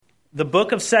the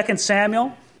book of 2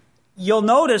 Samuel, you'll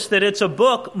notice that it's a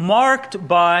book marked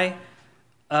by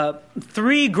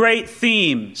three great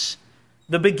themes.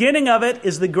 The beginning of it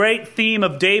is the great theme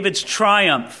of David's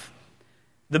triumph.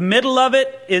 The middle of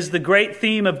it is the great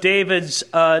theme of David's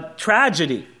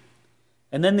tragedy.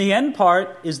 And then the end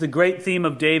part is the great theme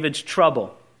of David's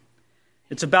trouble.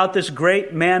 It's about this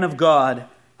great man of God,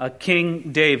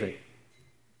 King David.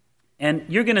 And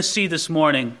you're going to see this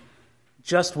morning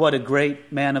just what a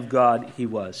great man of God he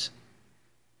was.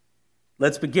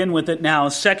 Let's begin with it now.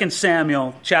 2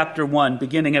 Samuel chapter 1,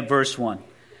 beginning at verse 1.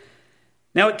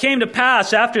 Now it came to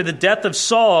pass after the death of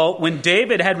Saul, when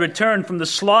David had returned from the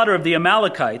slaughter of the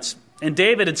Amalekites, and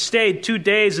David had stayed 2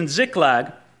 days in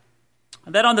Ziklag,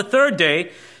 that on the third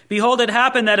day, behold, it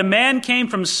happened that a man came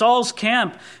from Saul's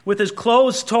camp with his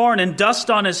clothes torn and dust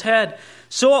on his head.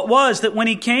 So it was that when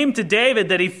he came to David,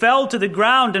 that he fell to the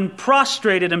ground and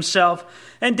prostrated himself.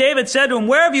 And David said to him,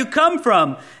 "Where have you come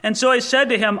from?" And so he said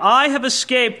to him, "I have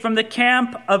escaped from the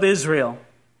camp of Israel."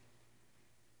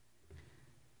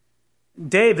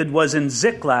 David was in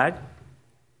Ziklag.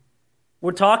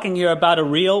 We're talking here about a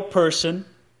real person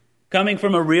coming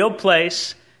from a real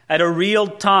place at a real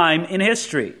time in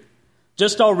history.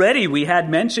 Just already we had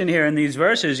mention here in these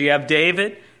verses. You have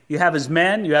David, you have his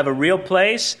men, you have a real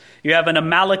place, you have an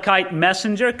Amalekite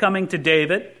messenger coming to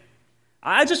David.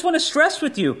 I just want to stress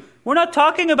with you, we're not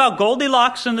talking about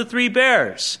Goldilocks and the Three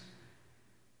Bears.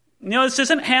 This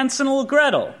isn't Hansel and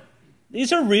Gretel.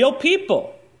 These are real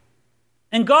people.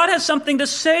 And God has something to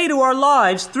say to our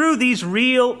lives through these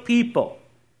real people.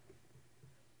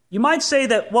 You might say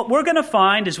that what we're going to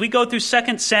find as we go through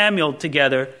 2 Samuel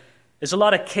together is a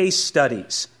lot of case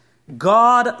studies.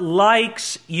 God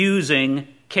likes using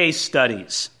case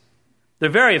studies. They're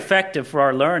very effective for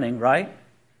our learning, right?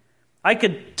 I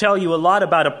could tell you a lot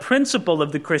about a principle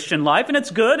of the Christian life, and it's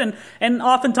good, and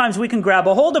oftentimes we can grab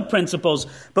a hold of principles.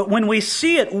 But when we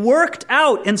see it worked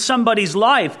out in somebody's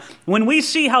life, when we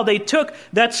see how they took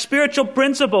that spiritual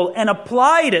principle and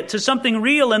applied it to something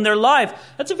real in their life,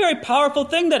 that's a very powerful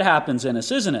thing that happens in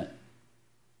us, isn't it?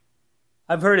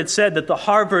 I've heard it said that the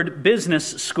Harvard Business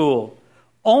School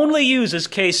only uses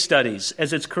case studies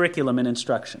as its curriculum and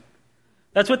instruction.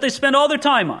 That's what they spend all their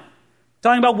time on.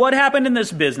 Talking about what happened in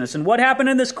this business and what happened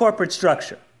in this corporate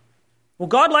structure. Well,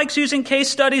 God likes using case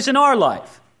studies in our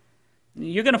life.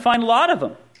 You're going to find a lot of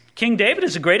them. King David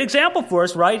is a great example for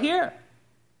us right here.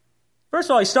 First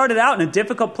of all, he started out in a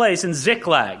difficult place in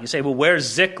Ziklag. You say, well, where's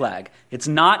Ziklag? It's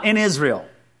not in Israel.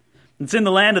 It's in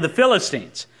the land of the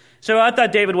Philistines. So I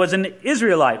thought David was an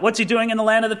Israelite. What's he doing in the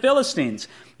land of the Philistines?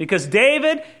 Because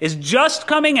David is just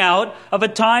coming out of a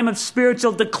time of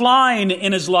spiritual decline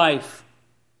in his life.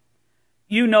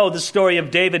 You know the story of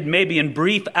David, maybe in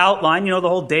brief outline. You know the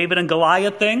whole David and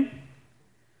Goliath thing?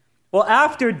 Well,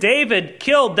 after David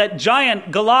killed that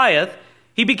giant Goliath,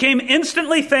 he became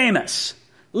instantly famous.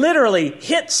 Literally,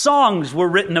 hit songs were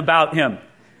written about him.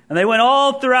 And they went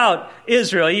all throughout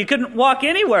Israel. You couldn't walk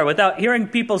anywhere without hearing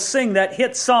people sing that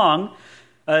hit song.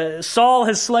 Saul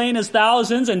has slain his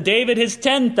thousands and David his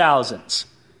 10,000s.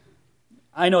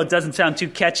 I know it doesn't sound too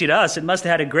catchy to us. It must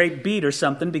have had a great beat or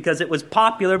something because it was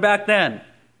popular back then.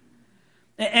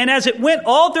 And as it went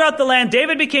all throughout the land,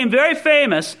 David became very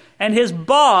famous, and his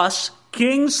boss,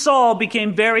 King Saul,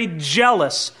 became very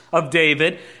jealous of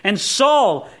David. And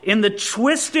Saul, in the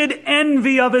twisted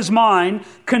envy of his mind,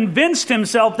 convinced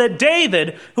himself that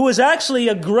David, who was actually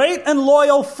a great and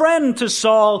loyal friend to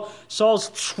Saul,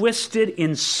 Saul's twisted,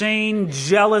 insane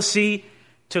jealousy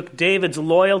took David's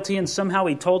loyalty, and somehow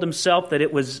he told himself that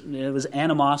it was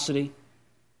animosity.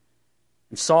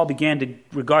 And Saul began to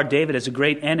regard David as a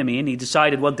great enemy, and he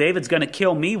decided, well, David's going to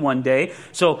kill me one day,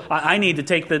 so I need to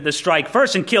take the strike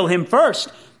first and kill him first.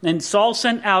 And Saul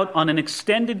sent out on an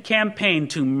extended campaign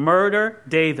to murder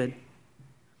David.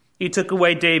 He took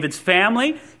away David's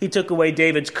family. He took away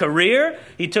David's career.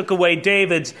 He took away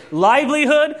David's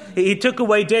livelihood. He took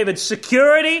away David's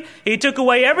security. He took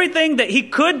away everything that he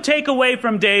could take away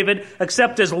from David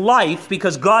except his life,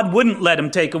 because God wouldn't let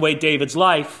him take away David's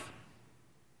life.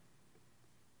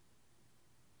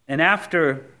 And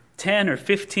after 10 or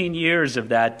 15 years of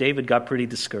that, David got pretty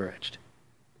discouraged.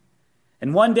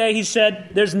 And one day he said,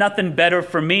 there's nothing better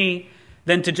for me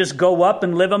than to just go up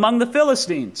and live among the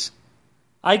Philistines.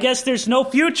 I guess there's no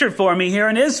future for me here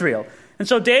in Israel. And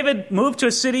so David moved to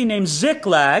a city named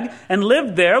Ziklag and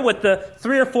lived there with the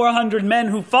 300 or 400 men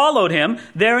who followed him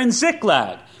there in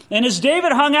Ziklag. And as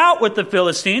David hung out with the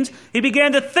Philistines, he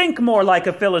began to think more like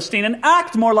a Philistine and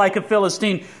act more like a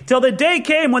Philistine, till the day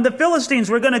came when the Philistines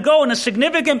were going to go in a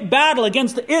significant battle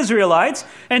against the Israelites.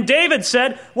 And David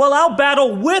said, well, I'll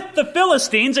battle with the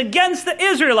Philistines against the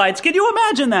Israelites. Can you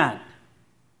imagine that?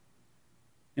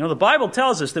 You know, the Bible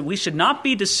tells us that we should not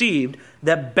be deceived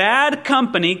that bad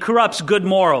company corrupts good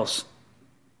morals.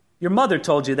 Your mother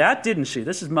told you that, didn't she?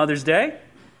 This is Mother's Day.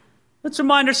 Let's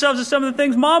remind ourselves of some of the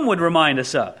things Mom would remind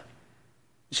us of.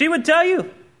 She would tell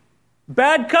you,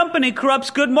 bad company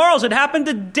corrupts good morals. It happened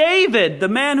to David, the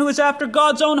man who is after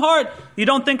God's own heart. You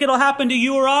don't think it'll happen to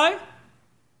you or I?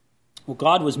 Well,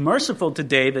 God was merciful to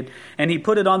David, and he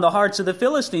put it on the hearts of the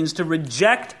Philistines to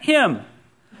reject him.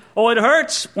 Oh, it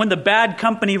hurts when the bad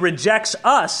company rejects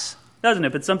us, doesn't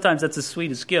it? But sometimes that's the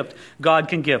sweetest gift God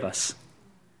can give us.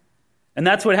 And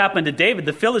that's what happened to David.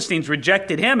 The Philistines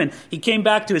rejected him, and he came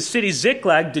back to his city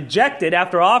Ziklag dejected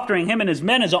after offering him and his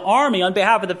men as an army on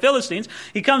behalf of the Philistines.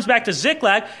 He comes back to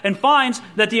Ziklag and finds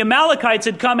that the Amalekites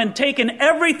had come and taken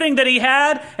everything that he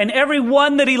had and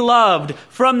everyone that he loved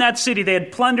from that city. They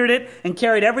had plundered it and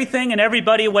carried everything and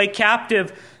everybody away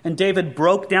captive. And David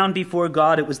broke down before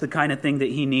God. It was the kind of thing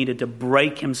that he needed to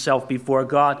break himself before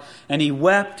God. And he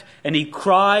wept and he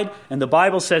cried. And the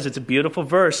Bible says, it's a beautiful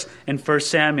verse in 1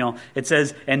 Samuel. It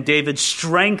says, and David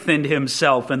strengthened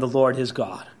himself in the Lord his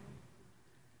God.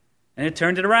 And it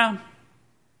turned it around.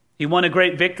 He won a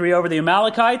great victory over the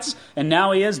Amalekites, and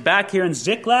now he is back here in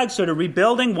Ziklag, sort of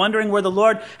rebuilding, wondering where the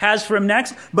Lord has for him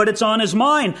next. But it's on his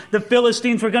mind. The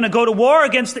Philistines were going to go to war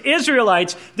against the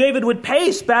Israelites. David would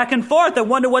pace back and forth and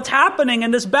wonder what's happening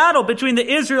in this battle between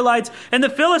the Israelites and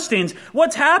the Philistines.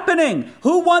 What's happening?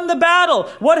 Who won the battle?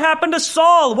 What happened to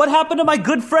Saul? What happened to my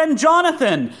good friend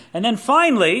Jonathan? And then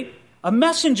finally, a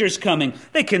messenger's coming.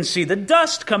 They can see the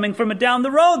dust coming from down the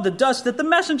road, the dust that the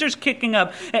messenger's kicking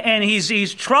up. And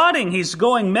he's trotting. He's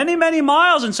going many, many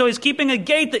miles. And so he's keeping a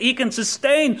gait that he can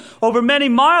sustain over many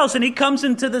miles. And he comes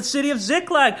into the city of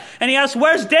Ziklag. And he asks,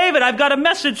 where's David? I've got a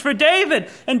message for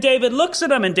David. And David looks at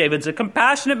him. And David's a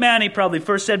compassionate man. He probably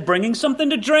first said, bringing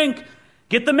something to drink.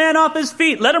 Get the man off his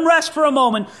feet. Let him rest for a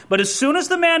moment. But as soon as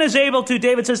the man is able to,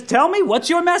 David says, tell me, what's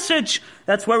your message?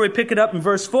 That's where we pick it up in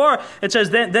verse 4. It says,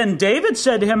 then David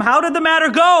said to him, how did the matter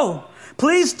go?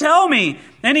 Please tell me.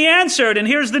 And he answered, and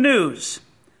here's the news.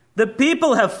 The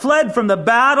people have fled from the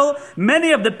battle.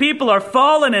 Many of the people are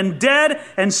fallen and dead.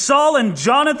 And Saul and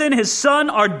Jonathan, his son,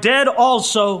 are dead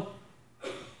also.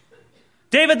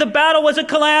 David, the battle was a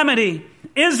calamity.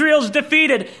 Israel's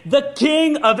defeated. The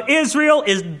king of Israel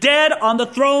is dead on the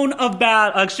throne of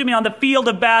battle. On the field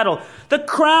of battle. The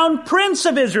crown prince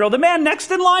of Israel, the man next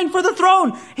in line for the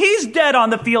throne, he's dead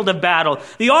on the field of battle.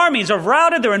 The armies are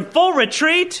routed. They're in full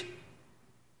retreat.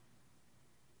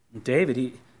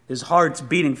 David, his heart's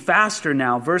beating faster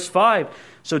now. Verse 5.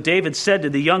 So David said to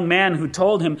the young man who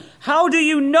told him, how do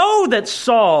you know that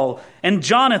Saul and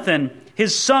Jonathan,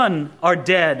 his son, are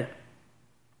dead?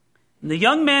 And the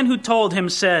young man who told him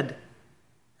said,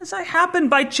 as I happened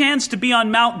by chance to be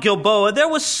on Mount Gilboa, there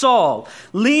was Saul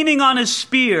leaning on his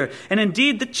spear. And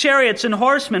indeed the chariots and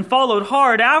horsemen followed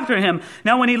hard after him.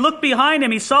 Now when he looked behind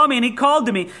him, he saw me and he called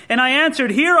to me. And I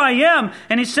answered, here I am.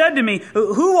 And he said to me,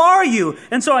 who are you?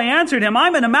 And so I answered him,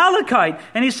 I'm an Amalekite.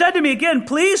 And he said to me again,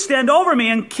 please stand over me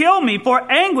and kill me,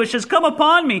 for anguish has come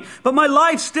upon me. But my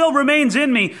life still remains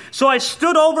in me. So I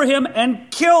stood over him and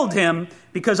killed him,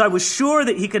 because I was sure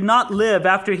that he could not live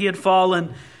after he had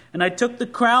fallen. And I took the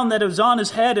crown that was on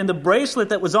his head and the bracelet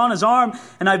that was on his arm,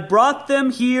 and I brought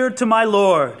them here to my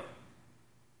Lord.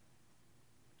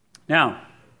 Now,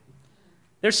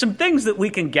 there's some things that we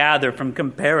can gather from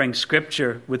comparing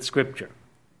Scripture with Scripture.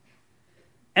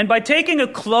 And by taking a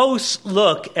close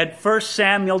look at 1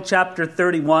 Samuel chapter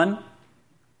 31,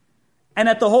 and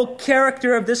at the whole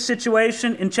character of this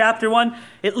situation in chapter 1,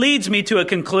 it leads me to a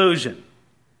conclusion.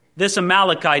 This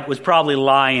Amalekite was probably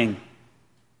lying.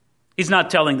 He's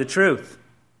not telling the truth.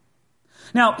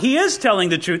 Now, he is telling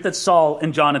the truth that Saul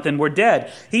and Jonathan were dead.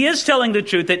 He is telling the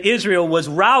truth that Israel was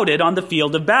routed on the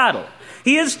field of battle.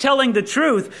 He is telling the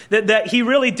truth that he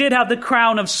really did have the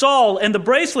crown of Saul and the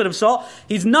bracelet of Saul.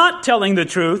 He's not telling the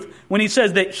truth when he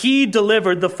says that he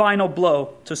delivered the final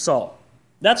blow to Saul.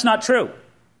 That's not true.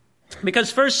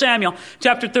 Because 1 Samuel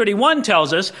chapter 31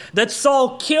 tells us that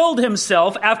Saul killed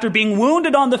himself after being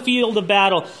wounded on the field of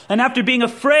battle and after being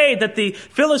afraid that the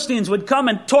Philistines would come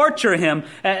and torture him,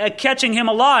 catching him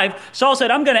alive. Saul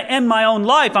said, I'm going to end my own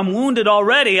life. I'm wounded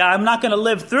already. I'm not going to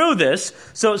live through this.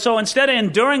 So instead of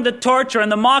enduring the torture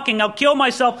and the mocking, I'll kill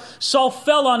myself. Saul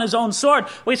fell on his own sword.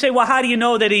 We say, well, how do you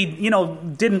know that he,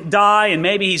 didn't die and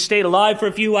maybe he stayed alive for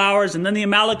a few hours and then the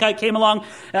Amalekite came along?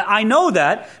 I know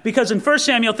that because in 1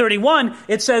 Samuel 31,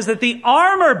 it says that the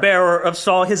armor bearer of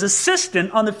Saul, his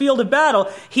assistant on the field of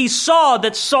battle, he saw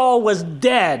that Saul was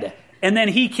dead, and then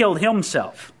he killed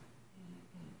himself.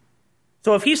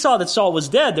 So if he saw that Saul was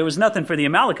dead, there was nothing for the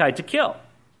Amalekite to kill.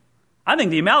 I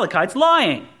think the Amalekite's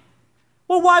lying.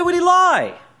 Well, why would he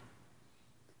lie?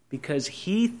 Because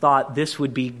he thought this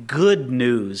would be good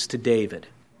news to David.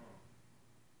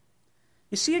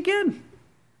 You see again,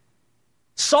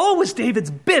 Saul was David's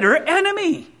bitter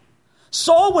enemy.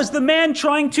 Saul was the man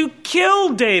trying to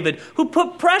kill David, who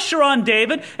put pressure on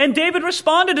David, and David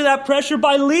responded to that pressure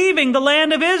by leaving the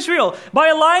land of Israel, by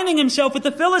aligning himself with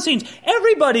the Philistines.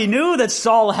 Everybody knew that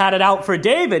Saul had it out for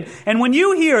David, and when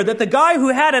you hear that the guy who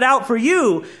had it out for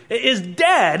you is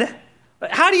dead,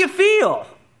 how do you feel?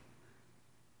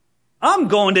 I'm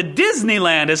going to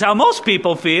Disneyland is how most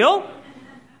people feel.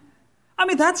 I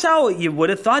mean, that's how you would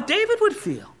have thought David would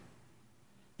feel.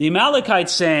 The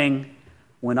Amalekite's saying,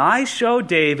 when I show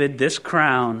David this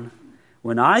crown,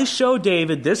 when I show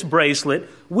David this bracelet,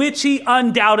 which he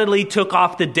undoubtedly took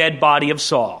off the dead body of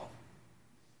Saul,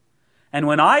 and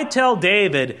when I tell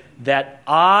David that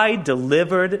I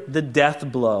delivered the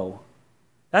death blow,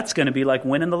 that's going to be like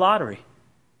winning the lottery.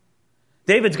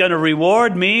 David's going to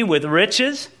reward me with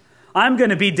riches. I'm going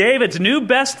to be David's new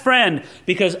best friend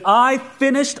because I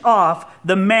finished off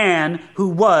the man who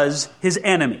was his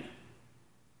enemy.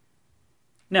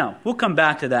 Now, we'll come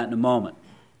back to that in a moment.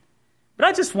 But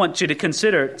I just want you to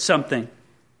consider something.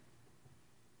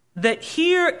 That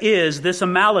here is this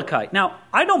Amalekite. Now,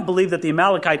 I don't believe that the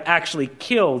Amalekite actually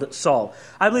killed Saul.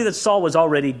 I believe that Saul was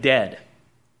already dead.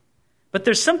 But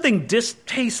there's something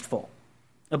distasteful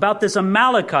about this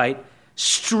Amalekite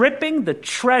stripping the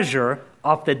treasure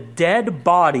off the dead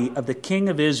body of the king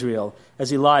of Israel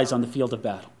as he lies on the field of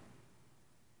battle.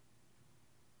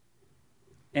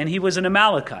 And he was an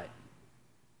Amalekite.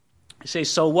 You say,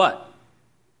 so what?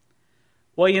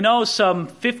 Well, some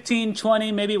 15,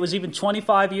 20, maybe it was even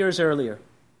 25 years earlier,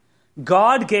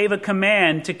 God gave a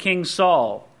command to King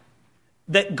Saul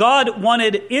that God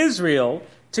wanted Israel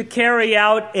to carry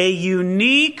out a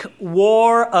unique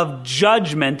war of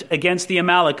judgment against the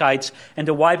Amalekites and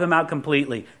to wipe them out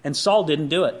completely. And Saul didn't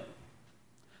do it.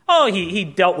 Oh, he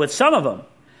dealt with some of them,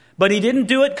 but he didn't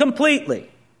do it completely.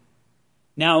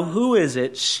 Now, who is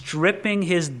it stripping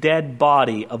his dead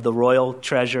body of the royal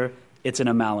treasure? It's an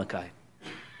Amalekite.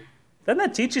 Doesn't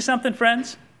that teach you something,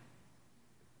 friends?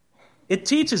 It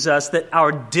teaches us that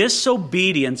our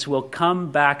disobedience will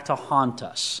come back to haunt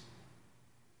us.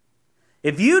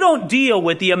 If you don't deal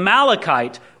with the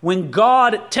Amalekite when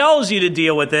God tells you to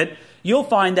deal with it, you'll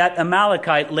find that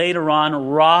Amalekite later on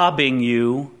robbing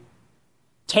you,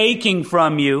 taking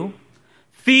from you,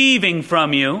 thieving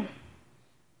from you.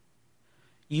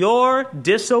 Your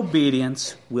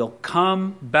disobedience will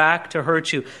come back to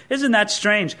hurt you. Isn't that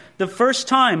strange? The first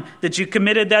time that you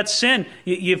committed that sin,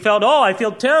 you felt, I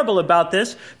feel terrible about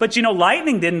this. But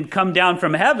lightning didn't come down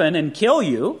from heaven and kill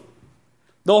you.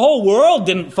 The whole world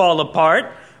didn't fall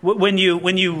apart when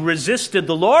you resisted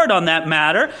the Lord on that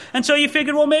matter. And so you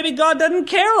figured, well, maybe God doesn't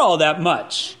care all that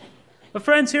much. But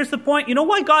friends, here's the point. You know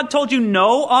why God told you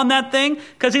no on that thing?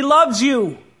 Because he loves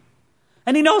you.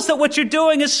 And he knows that what you're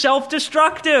doing is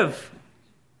self-destructive.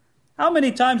 How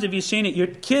many times have you seen it? Your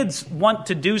kids want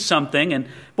to do something, and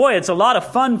boy, it's a lot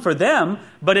of fun for them,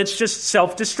 but it's just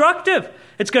self-destructive.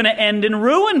 It's going to end in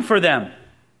ruin for them.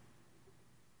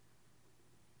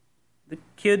 The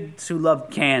kids who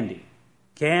love candy,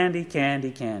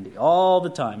 all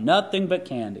the time, nothing but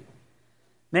candy.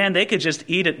 Man, they could just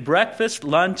eat at breakfast,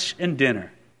 lunch, and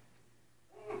dinner.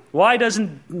 Why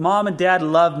doesn't mom and dad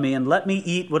love me and let me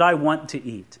eat what I want to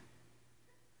eat?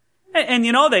 And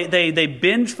they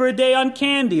binge for a day on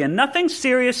candy and nothing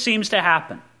serious seems to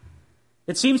happen.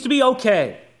 It seems to be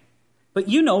okay. But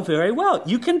you know very well,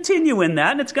 you continue in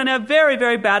that and it's going to have very,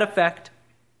 very bad effect.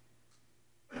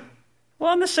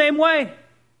 Well, in the same way,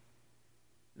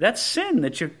 that's sin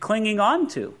that you're clinging on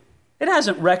to. It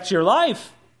hasn't wrecked your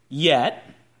life yet.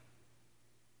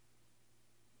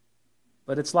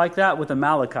 But it's like that with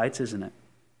Amalekites, isn't it?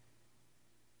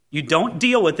 You don't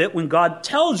deal with it when God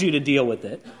tells you to deal with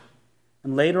it.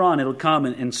 And later on, it'll come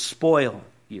and spoil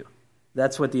you.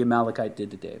 That's what the Amalekite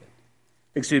did to David.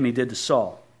 did to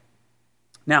Saul.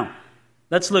 Now,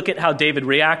 let's look at how David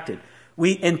reacted.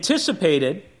 We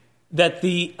anticipated that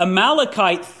the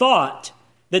Amalekite thought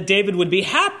that David would be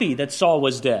happy that Saul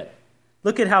was dead.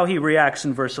 Look at how he reacts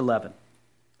in verse 11.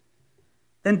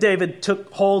 Then David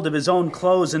took hold of his own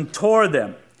clothes and tore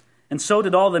them, and so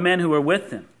did all the men who were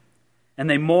with him. And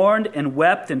they mourned and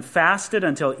wept and fasted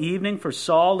until evening for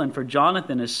Saul and for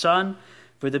Jonathan his son,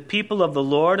 for the people of the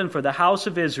Lord and for the house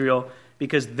of Israel,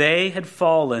 because they had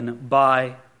fallen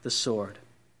by the sword.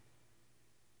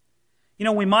 You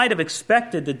know, we might have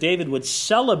expected that David would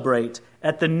celebrate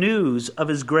at the news of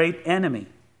his great enemy.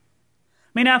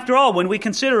 I mean, after all, when we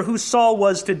consider who Saul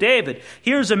was to David,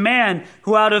 here's a man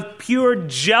who out of pure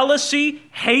jealousy,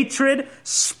 hatred,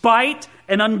 spite,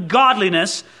 and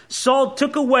ungodliness, Saul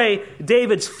took away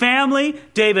David's family,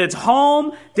 David's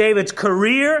home, David's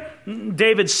career,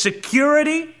 David's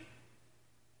security.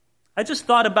 I just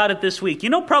thought about it this week. You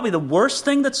know, probably the worst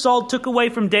thing that Saul took away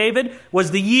from David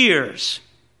was the years.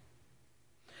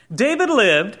 David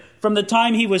lived from the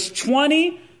time he was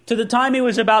 20 to the time he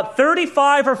was about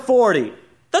 35 or 40.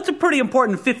 That's a pretty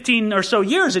important 15 or so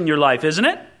years in your life, isn't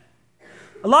it?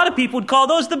 A lot of people would call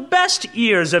those the best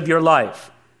years of your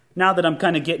life. Now that I'm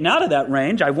kind of getting out of that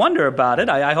range, I wonder about it.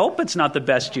 I hope it's not the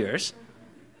best years.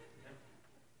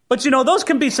 But you know, those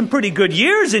can be some pretty good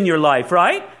years in your life,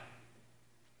 right?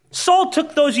 Saul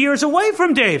took those years away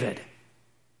from David.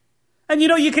 And you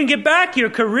know, you can get back your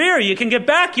career, you can get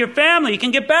back your family, you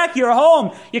can get back your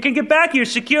home, you can get back your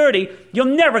security. You're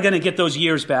never going to get those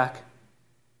years back.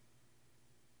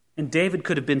 And David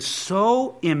could have been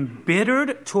so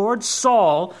embittered towards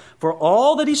Saul for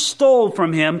all that he stole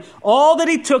from him, all that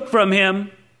he took from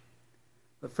him.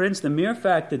 But friends, the mere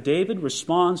fact that David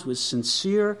responds with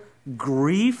sincere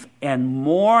grief and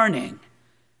mourning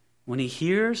when he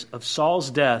hears of Saul's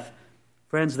death,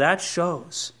 friends, that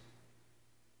shows.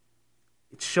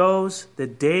 It shows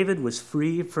that David was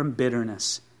free from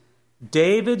bitterness.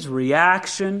 David's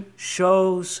reaction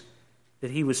shows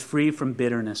that he was free from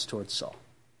bitterness towards Saul.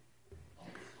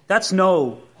 That's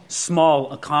no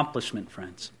small accomplishment,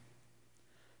 friends.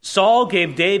 Saul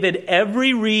gave David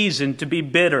every reason to be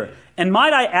bitter. And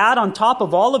might I add, on top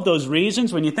of all of those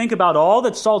reasons, when you think about all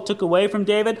that Saul took away from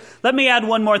David, let me add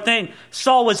one more thing.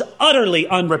 Saul was utterly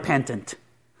unrepentant.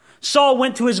 Saul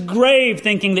went to his grave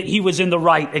thinking that he was in the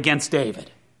right against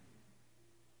David.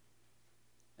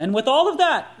 And with all of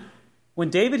that, when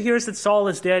David hears that Saul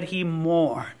is dead, he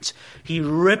mourns. He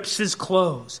rips his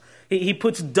clothes. He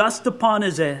puts dust upon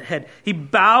his head. He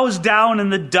bows down in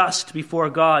the dust before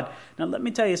God. Now, let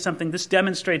me tell you something. This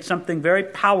demonstrates something very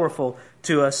powerful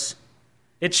to us.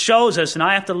 It shows us, and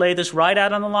I have to lay this right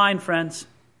out on the line, friends.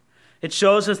 It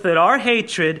shows us that our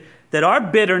hatred, that our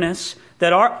bitterness,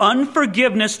 that our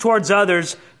unforgiveness towards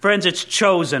others, friends, it's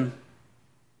chosen.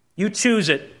 You choose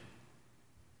it.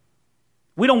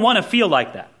 We don't want to feel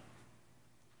like that.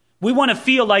 We want to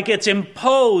feel like it's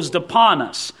imposed upon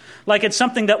us, like it's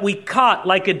something that we caught,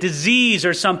 like a disease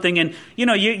or something. And, you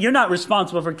know, you're not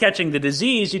responsible for catching the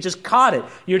disease. You just caught it.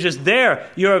 You're just there.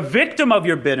 You're a victim of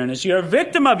your bitterness. You're a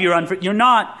victim of your unforgiveness. You're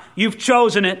not. You've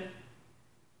chosen it.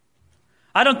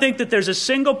 I don't think that there's a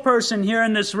single person here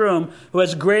in this room who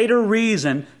has greater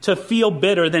reason to feel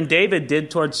bitter than David did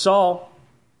towards Saul.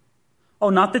 Oh,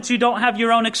 not that you don't have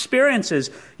your own experiences.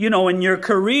 You know, in your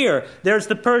career, there's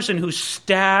the person who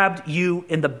stabbed you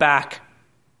in the back.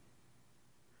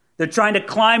 They're trying to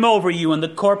climb over you in the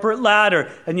corporate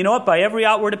ladder. And you know what? By every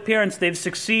outward appearance, they've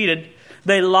succeeded.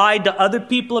 They lied to other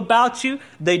people about you.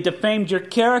 They defamed your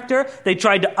character. They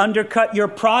tried to undercut your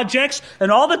projects.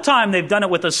 And all the time, they've done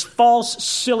it with a false,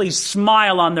 silly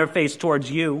smile on their face towards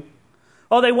you.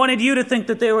 Oh, they wanted you to think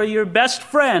that they were your best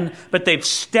friend, but they've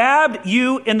stabbed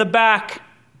you in the back.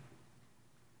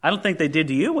 I don't think they did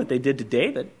to you what they did to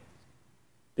David.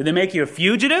 Did they make you a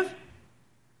fugitive?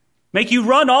 Make you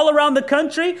run all around the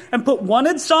country and put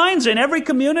wanted signs in every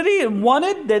community and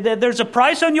wanted? There's a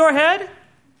price on your head?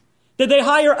 Did they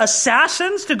hire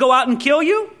assassins to go out and kill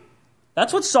you?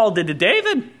 That's what Saul did to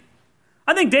David.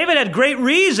 I think David had great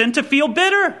reason to feel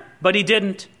bitter, but he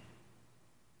didn't.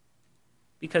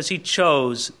 Because he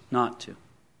chose not to.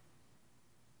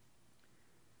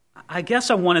 I guess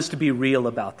I want us to be real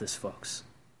about this, folks.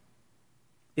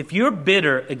 If you're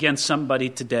bitter against somebody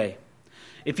today,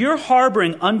 if you're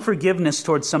harboring unforgiveness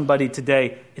towards somebody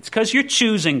today, it's because you're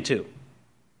choosing to.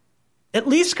 At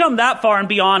least come that far and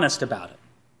be honest about it.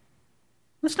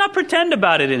 Let's not pretend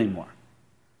about it anymore.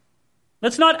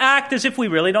 Let's not act as if we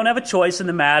really don't have a choice in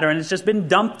the matter and it's just been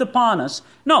dumped upon us.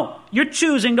 No, you're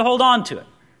choosing to hold on to it.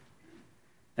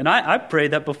 And I pray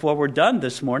that before we're done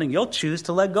this morning, you'll choose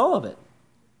to let go of it.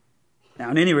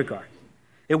 Now, in any regard,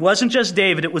 It wasn't just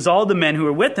David, it was all the men who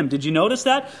were with him. Did you notice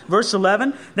that? Verse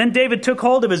 11, then David took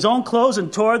hold of his own clothes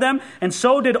and tore them, and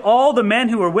so did all the men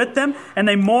who were with them. And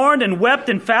they mourned and wept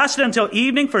and fasted until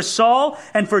evening for Saul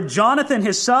and for Jonathan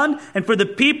his son and for the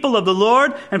people of the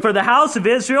Lord and for the house of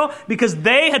Israel, because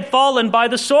they had fallen by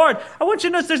the sword. I want you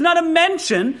to notice there's not a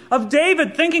mention of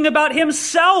David thinking about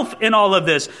himself in all of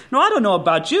this. Now, I don't know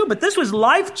about you, but this was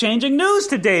life-changing news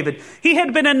to David. He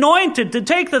had been anointed to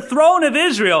take the throne of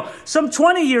Israel some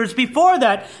 20 years before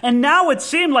that, and now it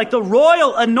seemed like the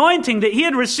royal anointing that he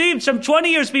had received some 20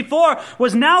 years before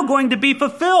was now going to be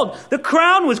fulfilled. The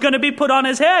crown was going to be put on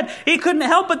his head. He couldn't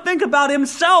help but think about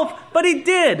himself, but he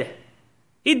did.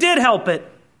 He did help it.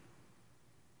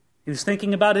 He was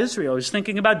thinking about Israel. He was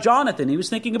thinking about Jonathan. He was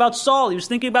thinking about Saul. He was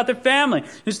thinking about their family.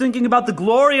 He was thinking about the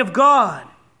glory of God.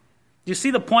 Do you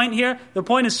see the point here? The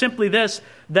point is simply this,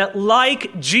 that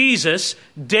like Jesus,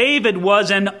 David was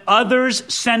an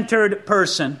others-centered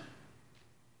person.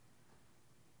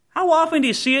 How often do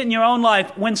you see it in your own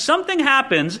life? When something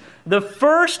happens, the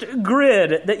first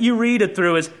grid that you read it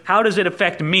through is, how does it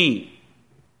affect me?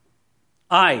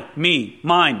 I, me,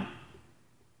 mine.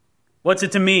 What's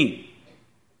it to me?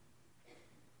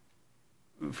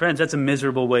 Friends, that's a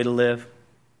miserable way to live.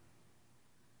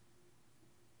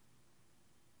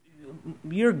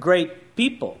 You're great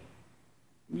people.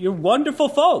 You're wonderful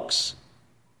folks.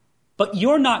 But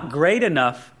you're not great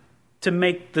enough to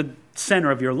make the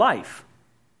center of your life.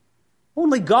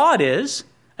 Only God is,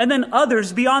 and then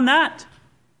others beyond that.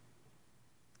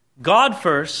 God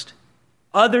first,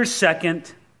 others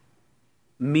second,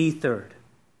 me third.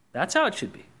 That's how it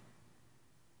should be.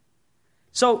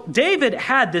 So David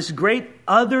had this great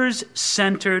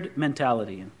others-centered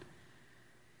mentality.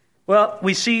 Well,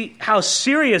 we see how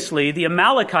seriously the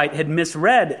Amalekite had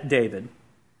misread David.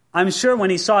 I'm sure when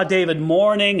he saw David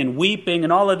mourning and weeping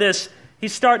and all of this,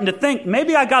 he's starting to think,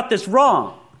 maybe I got this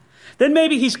wrong. Then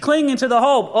maybe he's clinging to the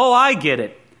hope, oh, I get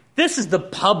it. This is the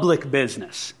public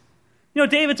business. You know,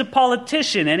 David's a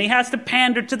politician and he has to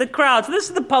pander to the crowd. So this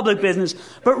is the public business.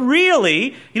 But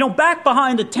really, back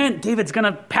behind the tent, David's going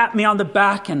to pat me on the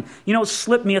back and,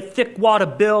 slip me a thick wad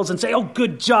of bills and say, oh,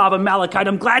 good job, Amalekite.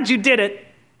 I'm glad you did it.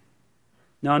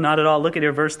 No, not at all. Look at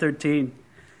here, verse 13.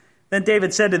 Then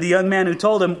David said to the young man who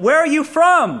told him, where are you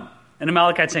from? And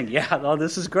Amalekite saying,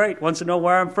 this is great. Wants to know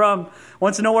where I'm from.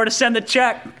 Wants to know where to send the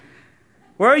check.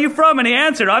 Where are you from? And he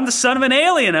answered, I'm the son of an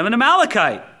alien. I'm an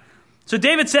Amalekite. So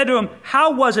David said to him,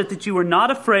 how was it that you were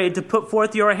not afraid to put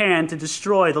forth your hand to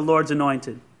destroy the Lord's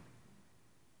anointed?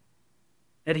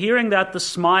 At hearing that, the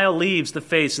smile leaves the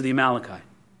face of the Amalekite.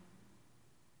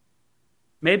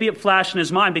 Maybe it flashed in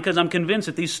his mind, because I'm convinced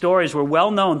that these stories were well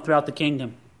known throughout the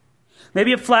kingdom.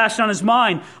 Maybe it flashed on his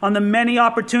mind on the many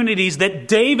opportunities that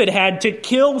David had to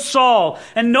kill Saul.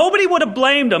 And nobody would have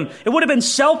blamed him. It would have been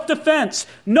self-defense.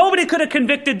 Nobody could have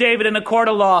convicted David in a court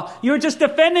of law. You were just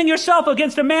defending yourself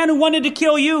against a man who wanted to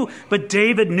kill you. But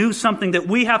David knew something that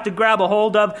we have to grab a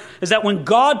hold of, is that when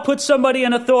God puts somebody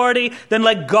in authority, then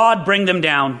let God bring them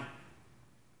down.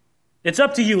 It's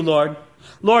up to you, Lord.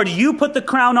 Lord, you put the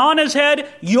crown on his head,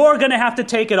 you're going to have to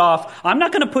take it off. I'm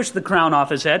not going to push the crown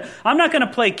off his head. I'm not going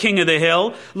to play king of the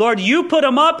hill. Lord, you put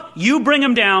him up, you bring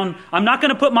him down. I'm not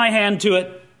going to put my hand to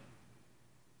it.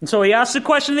 And so he asked the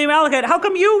question to the Amalekite, how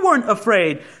come you weren't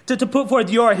afraid to put forth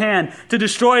your hand to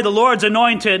destroy the Lord's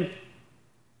anointed?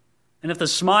 And if the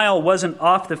smile wasn't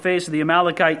off the face of the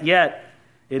Amalekite yet,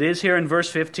 it is here in verse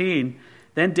 15.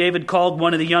 Then David called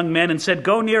one of the young men and said,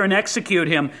 go near and execute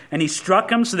him. And he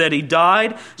struck him so that he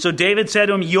died. So David said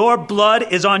to him, your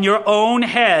blood is on your own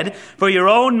head, for your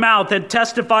own mouth had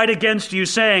testified against you,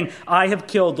 saying, I have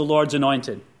killed the Lord's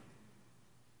anointed.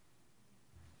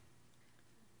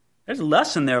 There's a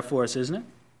lesson there for us, isn't it?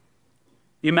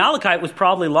 The Amalekite was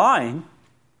probably lying,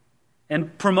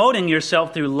 and promoting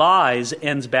yourself through lies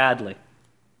ends badly.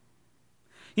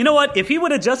 You know what? If he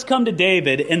would have just come to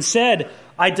David and said,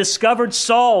 I discovered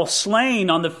Saul slain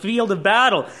on the field of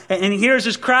battle, and here's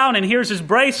his crown and here's his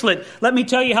bracelet. Let me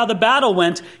tell you how the battle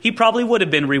went. He probably would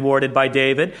have been rewarded by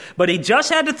David, but he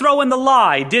just had to throw in the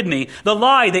lie, didn't he? The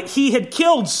lie that he had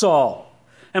killed Saul.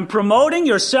 And promoting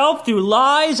yourself through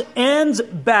lies ends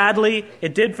badly.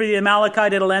 It did for the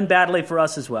Amalekite. It'll end badly for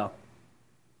us as well.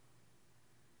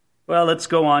 Well, let's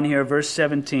go on here. Verse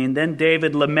 17. Then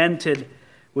David lamented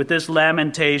with this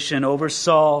lamentation over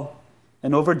Saul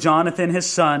and over Jonathan his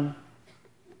son.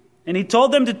 And he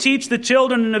told them to teach the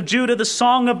children of Judah the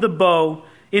song of the bow.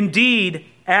 Indeed,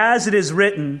 as it is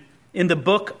written in the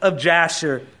book of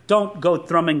Jasher. Don't go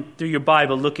thrumming through your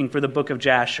Bible looking for the book of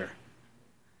Jasher.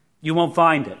 You won't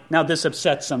find it. Now, this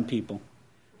upsets some people.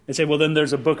 They say, well, then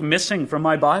there's a book missing from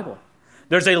my Bible.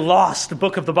 There's a lost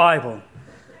book of the Bible.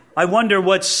 I wonder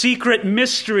what secret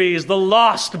mysteries the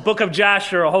lost book of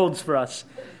Jasher holds for us.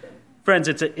 Friends,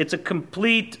 it's a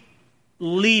complete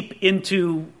leap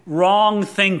into wrong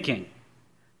thinking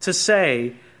to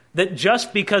say that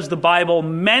just because the Bible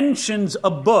mentions a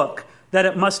book, that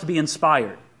it must be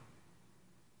inspired.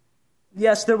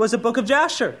 Yes, there was a book of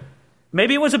Jasher.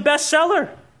 Maybe it was a bestseller.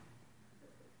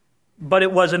 But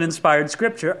it was an inspired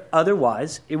scripture.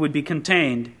 Otherwise, it would be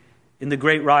contained in the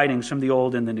great writings from the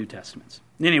Old and the New Testaments.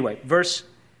 Anyway, verse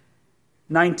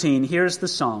 19, here's the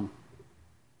song.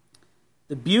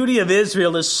 The beauty of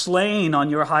Israel is slain on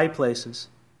your high places.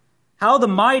 How the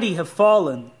mighty have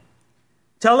fallen.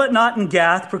 Tell it not in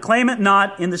Gath, proclaim it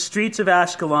not in the streets of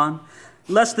Ashkelon,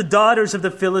 lest the daughters of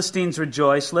the Philistines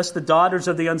rejoice, lest the daughters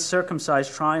of the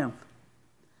uncircumcised triumph.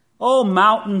 O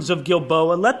mountains of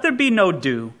Gilboa, let there be no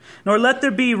dew, nor let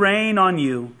there be rain on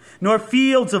you, nor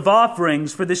fields of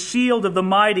offerings, for the shield of the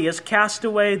mighty is cast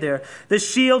away there. The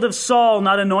shield of Saul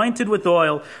not anointed with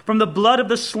oil, from the blood of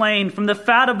the slain, from the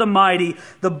fat of the mighty,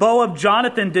 the bow of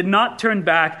Jonathan did not turn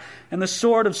back, and the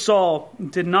sword of Saul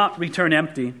did not return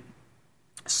empty.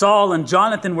 Saul and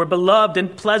Jonathan were beloved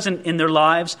and pleasant in their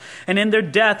lives, and in their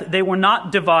death they were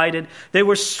not divided. They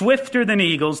were swifter than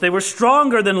eagles. They were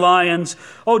stronger than lions.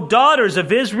 O daughters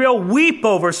of Israel, weep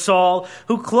over Saul,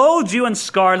 who clothed you in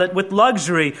scarlet with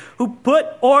luxury, who put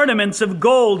ornaments of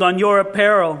gold on your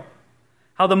apparel.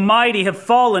 How the mighty have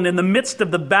fallen in the midst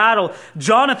of the battle.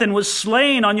 Jonathan was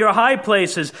slain on your high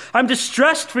places. I'm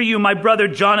distressed for you, my brother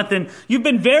Jonathan. You've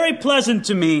been very pleasant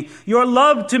to me. Your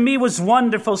love to me was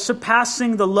wonderful,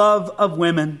 surpassing the love of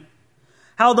women.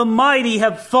 How the mighty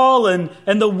have fallen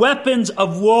and the weapons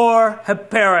of war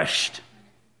have perished.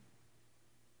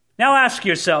 Now ask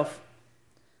yourself,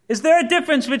 is there a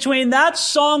difference between that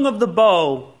song of the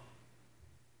bow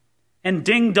and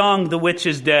Ding Dong, the witch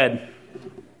is dead?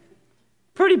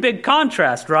 Pretty big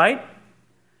contrast, right?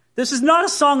 This is not a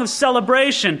song of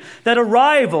celebration that a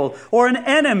rival or an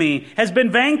enemy has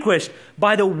been vanquished.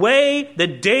 By the way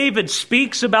that David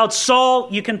speaks about Saul,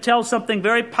 you can tell something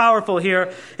very powerful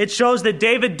here. It shows that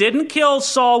David didn't kill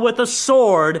Saul with a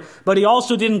sword, but he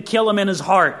also didn't kill him in his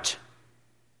heart.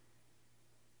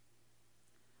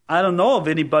 I don't know of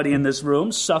anybody in this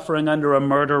room suffering under a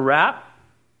murder rap.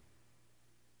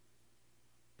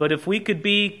 But if we could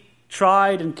be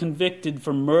tried and convicted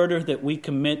for murder that we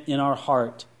commit in our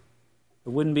heart,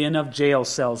 there wouldn't be enough jail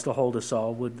cells to hold us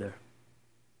all, would there?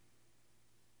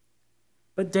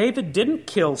 But David didn't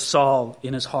kill Saul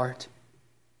in his heart.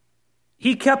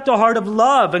 He kept a heart of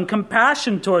love and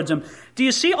compassion towards him. Do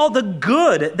you see all the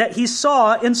good that he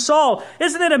saw in Saul?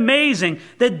 Isn't it amazing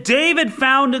that David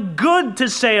found good to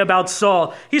say about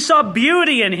Saul? He saw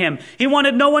beauty in him. He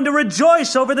wanted no one to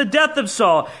rejoice over the death of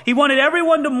Saul. He wanted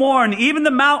everyone to mourn, even the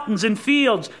mountains and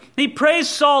fields. He praised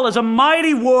Saul as a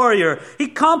mighty warrior. He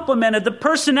complimented the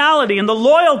personality and the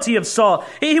loyalty of Saul.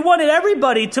 He wanted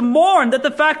everybody to mourn at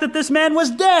the fact that this man was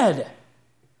dead.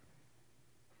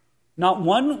 Not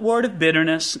one word of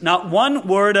bitterness, not one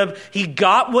word of he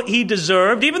got what he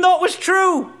deserved, even though it was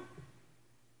true.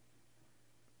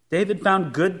 David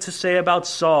found good to say about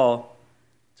Saul,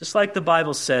 just like the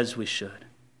Bible says we should.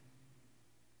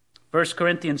 1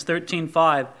 Corinthians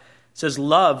 13:5 says,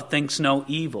 love thinks no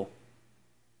evil.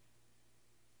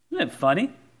 Isn't it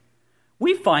funny?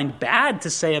 We find bad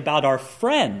to say about our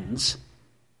friends,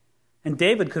 and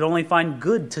David could only find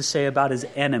good to say about his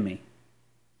enemy.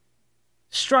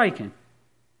 Striking.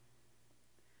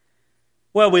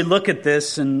 Well, we look at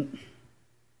this and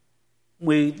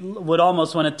we would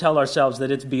almost want to tell ourselves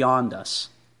that it's beyond us.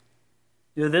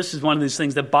 You know, this is one of these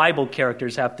things that Bible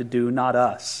characters have to do, not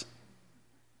us.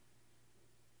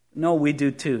 No, we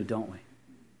do too, don't we?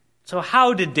 So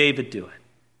how did David do it?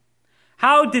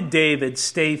 How did David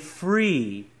stay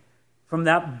free from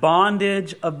that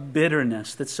bondage of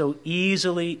bitterness that so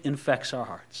easily infects our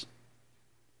hearts?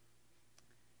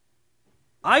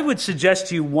 I would suggest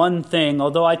to you one thing,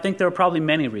 although I think there are probably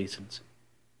many reasons.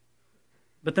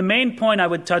 But the main point I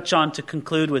would touch on to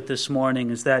conclude with this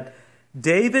morning is that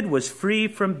David was free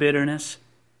from bitterness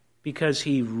because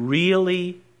he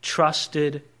really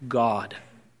trusted God.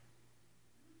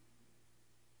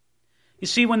 You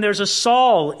see, when there's a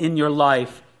Saul in your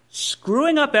life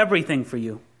screwing up everything for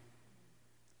you,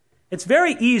 it's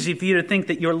very easy for you to think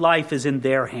that your life is in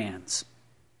their hands,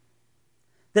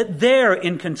 that they're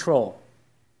in control.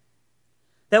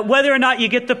 That whether or not you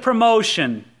get the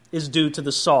promotion is due to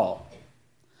the Saul.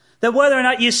 That whether or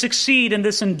not you succeed in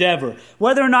this endeavor,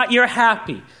 whether or not you're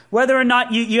happy, whether or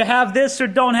not you have this or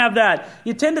don't have that,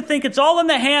 you tend to think it's all in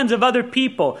the hands of other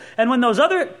people. And when those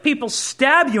other people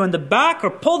stab you in the back or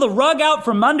pull the rug out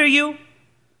from under you,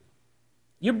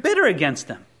 You're bitter against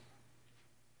them.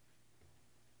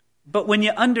 But when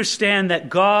you understand that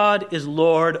God is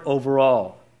Lord over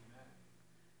all,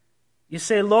 you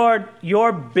say, Lord,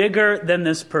 you're bigger than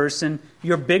this person.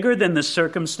 You're bigger than this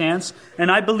circumstance.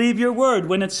 And I believe your word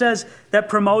when it says that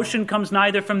promotion comes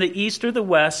neither from the east or the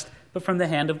west, but from the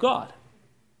hand of God.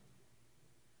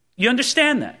 You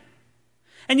understand that.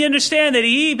 And you understand that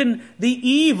even the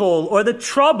evil or the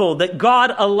trouble that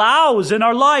God allows in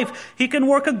our life, he can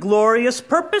work a glorious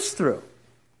purpose through.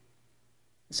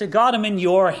 You say, God, I'm in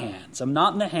your hands. I'm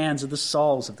not in the hands of the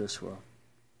Sauls of this world.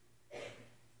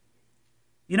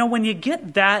 You know, when you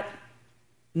get that,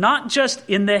 not just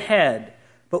in the head,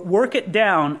 but work it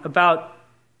down about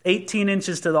 18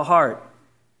 inches to the heart,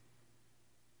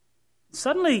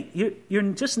 suddenly you're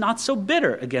just not so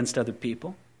bitter against other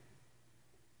people.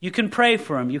 You can pray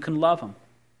for them. You can love them.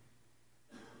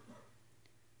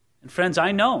 And friends,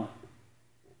 I know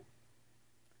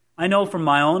from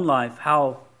my own life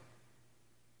how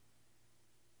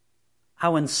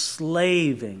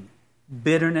enslaving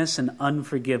bitterness and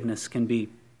unforgiveness can be.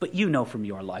 But you know from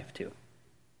your life too.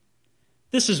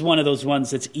 This is one of those ones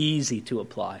that's easy to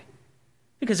apply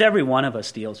because every one of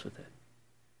us deals with it.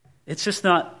 It's just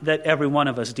not that every one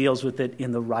of us deals with it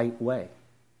in the right way.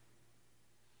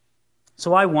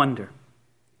 So I wonder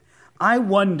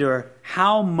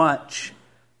how much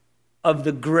of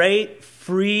the great,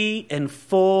 free, and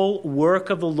full work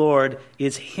of the Lord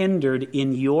is hindered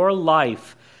in your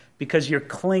life because you're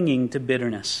clinging to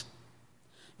bitterness,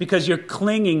 because you're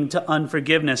clinging to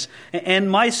unforgiveness.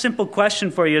 And my simple question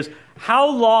for you is, how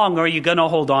long are you going to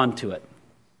hold on to it?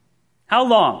 How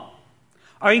long?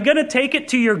 Are you going to take it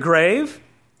to your grave?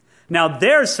 Now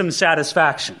there's some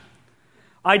satisfaction.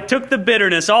 I took the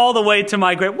bitterness all the way to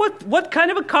my grave. What kind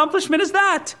of accomplishment is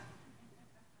that?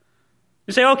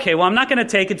 You say, okay, well, I'm not going to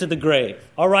take it to the grave.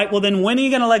 All right, well, then when are you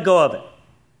going to let go of it?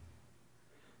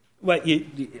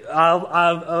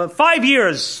 Well, 5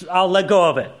 years, I'll let go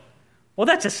of it. Well,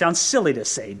 that just sounds silly to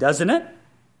say, doesn't it?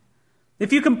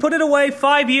 If you can put it away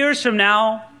 5 years from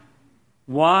now,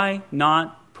 why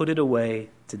not put it away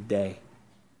today?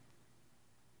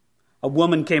 A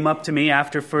woman came up to me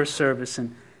after first service,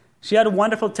 and she had a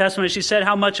wonderful testimony. She said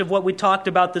how much of what we talked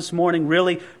about this morning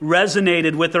really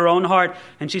resonated with her own heart.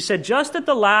 And she said just at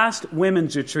the last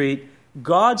women's retreat,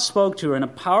 God spoke to her in a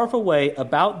powerful way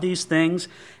about these things,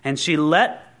 and she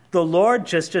let the Lord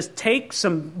just take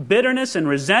some bitterness and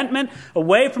resentment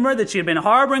away from her that she had been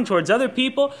harboring towards other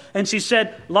people. And she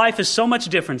said, life is so much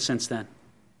different since then.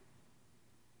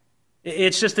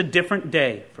 It's just a different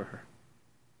day for her.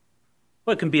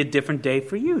 Well, it can be a different day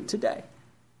for you today.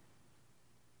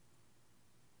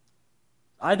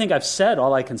 I think I've said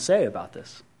all I can say about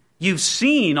this. You've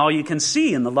seen all you can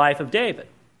see in the life of David.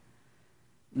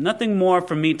 Nothing more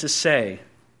for me to say.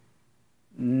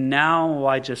 Now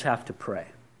I just have to pray.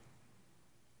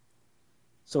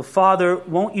 So, Father,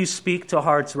 won't you speak to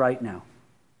hearts right now?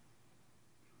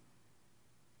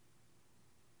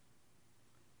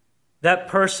 That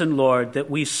person, Lord, that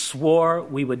we swore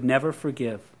we would never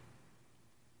forgive.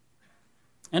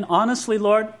 And honestly,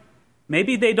 Lord,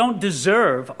 maybe they don't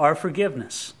deserve our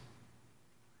forgiveness.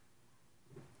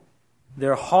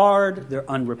 They're hard, they're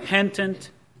unrepentant.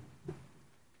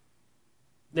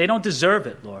 They don't deserve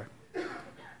it, Lord.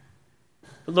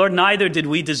 But Lord, neither did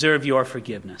we deserve your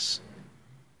forgiveness.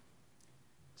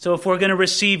 So if we're going to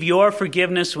receive your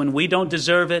forgiveness when we don't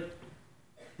deserve it,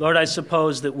 Lord, I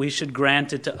suppose that we should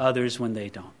grant it to others when they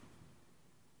don't.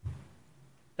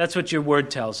 That's what your word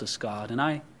tells us, God. And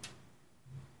I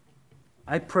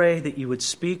pray that you would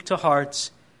speak to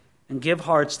hearts and give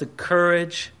hearts the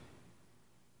courage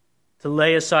to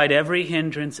lay aside every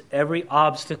hindrance, every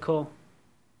obstacle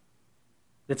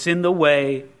that's in the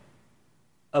way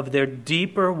of their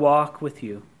deeper walk with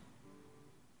you.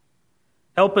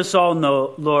 Help us all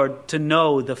know, Lord, to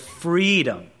know the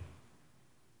freedom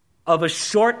of a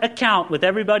short account with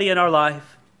everybody in our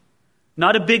life,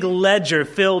 not a big ledger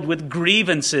filled with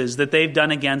grievances that they've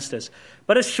done against us,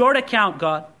 but a short account,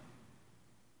 God.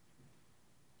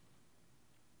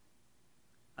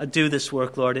 Do this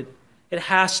work, Lord. It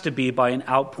has to be by an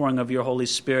outpouring of your Holy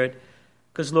Spirit.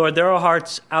 Because, Lord, there are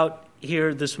hearts out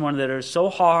here this morning that are so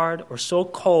hard or so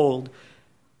cold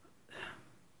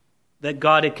that,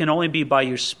 God, it can only be by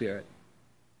your Spirit.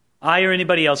 I or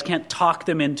anybody else can't talk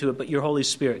them into it, but your Holy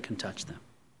Spirit can touch them.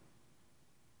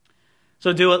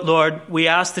 So do it, Lord. We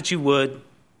ask that you would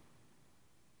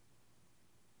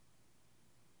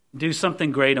do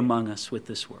something great among us with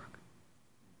this work.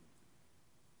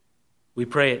 We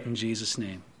pray it in Jesus'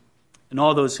 name. And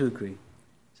all those who agree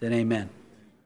said amen.